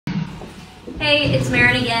Hey, it's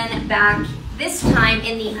Maren again, back this time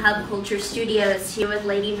in the Hub Culture Studios, here with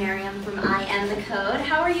Lady Marieme from I Am the Code.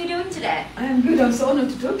 How are you doing today? I'm good. I'm so honored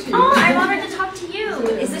to talk to you. Oh, I'm honored to talk to you.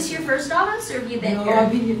 Is this your first Davos, or have you been here? No,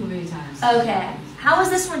 I've been here for many times. Okay. How is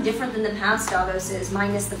this one different than the past Davoses,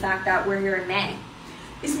 minus the fact that we're here in May?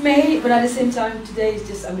 It's May, but at the same time, today is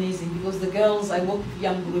just amazing because the girls, I work with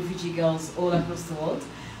young refugee girls all across the world,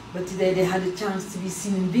 but today they had a chance to be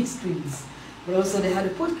seen in big screens, but also they had a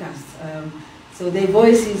podcast. So their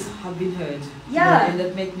voices have been heard. Yeah. And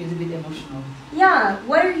that made me a little bit emotional. Yeah.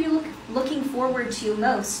 What are you looking forward to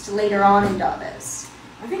most later on in Davos?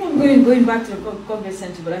 I think I'm going back to the Congress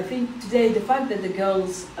Center, but I think today the fact that the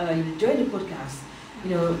girls joined the podcast,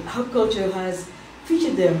 Hub Culture has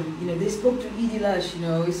featured them. They spoke to Edie Lush.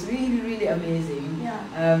 It's really, really amazing.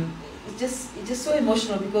 Yeah. It's just so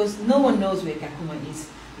emotional because no one knows where Kakuma is.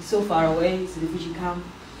 It's so far away. It's a refugee camp.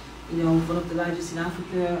 One of the largest in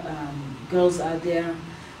Africa. Girls are there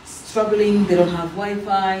struggling. They don't have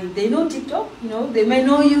Wi-Fi. They know TikTok. They may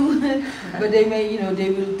know you, but they may,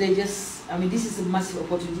 this is a massive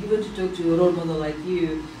opportunity even to talk to a role model like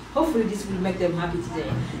you. Hopefully this will make them happy today.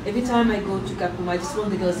 Every time I go to Kakuma, I just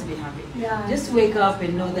want the girls to be happy. Yeah. Just to wake up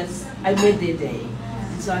and know that I made their day.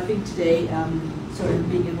 And so I think today, sorry I'm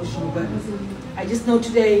being emotional, but I just know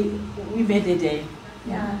today we made their day.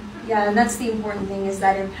 Yeah. Yeah, and that's the important thing, is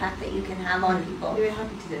that impact that you can have on people. Very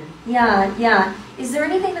happy today. Yeah, yeah. Is there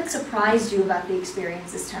anything that surprised you about the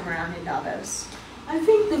experience this time around in Davos? I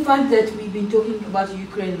think the fact that we've been talking about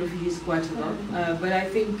Ukraine refugees quite a lot, but I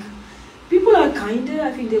think people are kinder.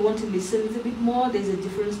 I think they want to listen a little bit more. There's a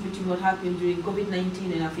difference between what happened during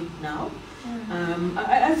COVID-19 and I think now.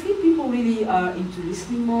 I feel people really are into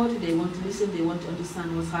listening more. They want to listen. They want to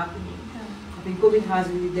understand what's happening. I think COVID has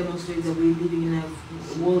really demonstrated that we're living in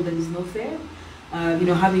a world that is not fair.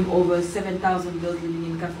 Having over 7,000 girls living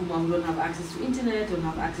in Kakuma who don't have access to internet, don't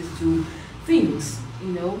have access to things,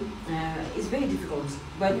 it's very difficult.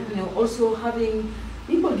 But also having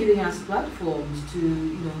people giving us platforms to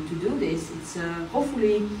do this. It's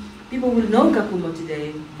hopefully people will know Kakuma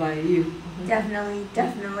today by you. Definitely,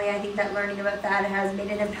 definitely. I think that learning about that has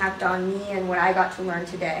made an impact on me and what I got to learn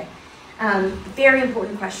today. Very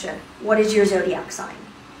important question. What is your zodiac sign?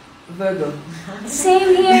 Virgo.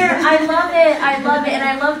 Same here. I love it. I love it. And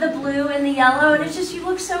I love the blue and the yellow. And it's just, you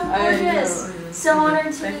look so gorgeous. So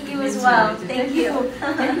honored to meet you as well. Thank you.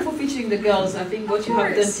 Thank you for featuring the girls. I think what you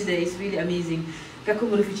have done today is really amazing.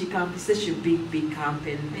 Kakuma Refugee Camp is such a big camp.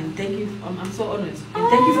 And thank you. I'm so honored. And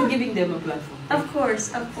thank you for giving them a platform. Of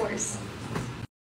course, of course.